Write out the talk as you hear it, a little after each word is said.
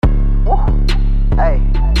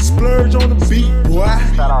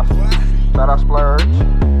Shout out Splurge.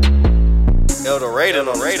 Yo, the Raiden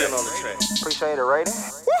on the track. Appreciate it, Raiden.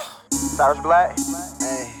 Cyrus Black.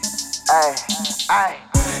 Ay.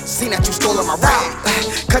 Seen that you stole my rap.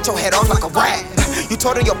 Cut your head off like a rat. You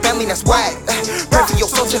told her your family that's whack. Pray for your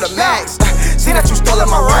soul to the max. Seen that you stole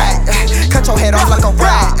my rat. Cut your head off like a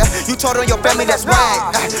rat. You told her your family that's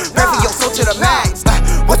whack. Pray for your soul to the max.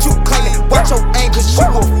 What you claiming? Watch your aim, cause you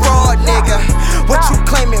a fraud, nigga. What you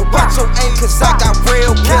claiming? Watch your aim, cause I got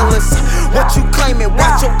real killers. What you claiming?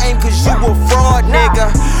 Watch your aim, cause you a fraud, nigga.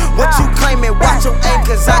 What you claiming? Watch your aim,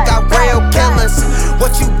 cause I got real killers.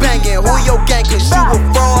 What you banging? Who your gang? Cause you a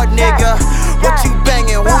fraud, nigga. What you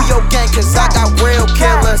banging? Who your gang? Cause I got real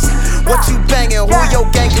killers. What you banging? Who your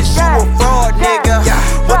gang? Cause you a fraud, nigga.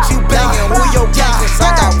 What you banging? Who your gang? Cause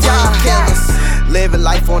I got real killers. Living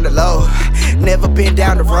life on the low, never been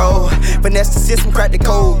down the road. Finesse the system, crack the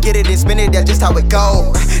code, get it and spin it, that's just how it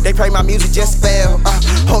go. They pray my music just fail,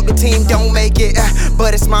 hope the team don't make it,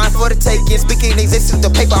 but it's mine for the taking. Speaking existence,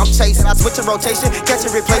 the paper I'm chasing. I switch a rotation, catch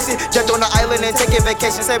it, replace it. Jumped on the island and taking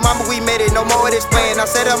vacation. Say, mama, we made it, no more of this playing. I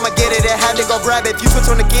said I'ma get it and had to go grab it. If you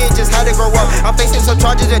switch on the kid, just had to grow up. I'm facing some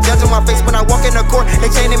charges, a judge on my face. When I walk in the court,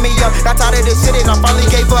 they chaining me up. Got tired of this shit and I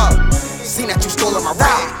finally gave up. Seen that you stole my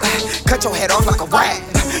rap. Cut your head off like a rat.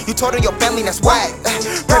 You told her your family that's whack.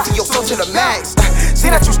 Pray for your soul to the max.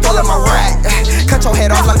 Seen that you stole my rat. Cut your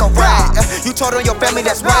head off like a rat. You told her your family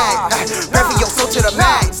that's whack. Pray for your soul to the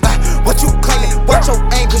max. What you claiming? Watch your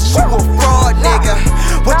aim, cause you a fraud, nigga.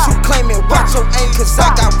 What you claiming? Watch your aim, cause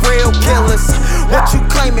I got real killers. What you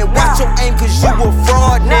claiming? Watch your aim, cause you a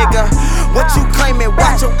fraud, nigga. What you claiming?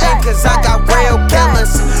 Watch your aim, cause I got real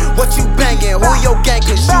killers. What you banging? Who your gang?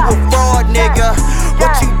 Cause you a fraud, nigga.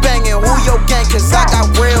 What you banging? Who your gang? Cause I got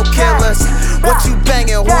real killers. What you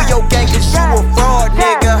banging? Who your gang? Cause you a fraud,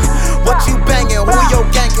 nigga. What you banging? Who your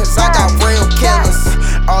gang? Cause I got real killers.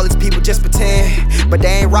 All these people just pretend, but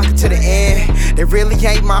they ain't rockin' to the end. They really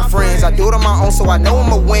ain't my friends. I do it on my own, so I know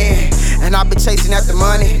I'ma win. And I've been chasing after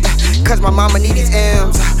money, cause my mama need these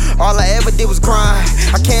M's. All I ever did was grind.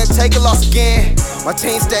 I can't take a loss again. My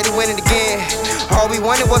team steady winning again. All we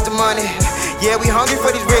wanted was the money. Yeah, we hungry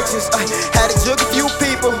for these riches. Had to jug a few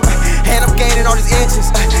people, and I'm gaining all these inches.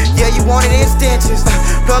 Yeah, you want it in stenches.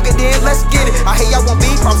 Plug it in, let's get it. I hear y'all want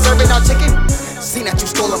beef, I'm serving out chicken. Seen that you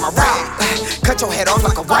stole my rap. Cut your head off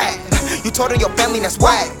like a rat. You told her your family that's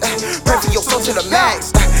whack. Pray for your soul to the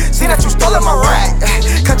max. Seen that you stole my rat.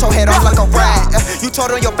 Cut your head off like a rat. You told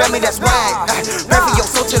her your family that's whack. Pray for your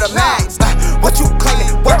soul to the max. What you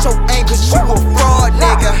claiming? Watch your aim, cause you a fraud,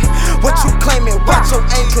 nigga. What you claiming? Watch your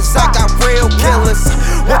aim, cause I got real killers.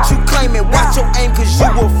 What you claiming? Watch your aim, cause you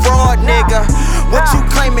a fraud, nigga. What you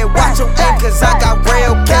claiming? Watch your aim, cause I got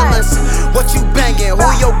real killers. What you banging? Who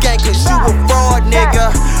your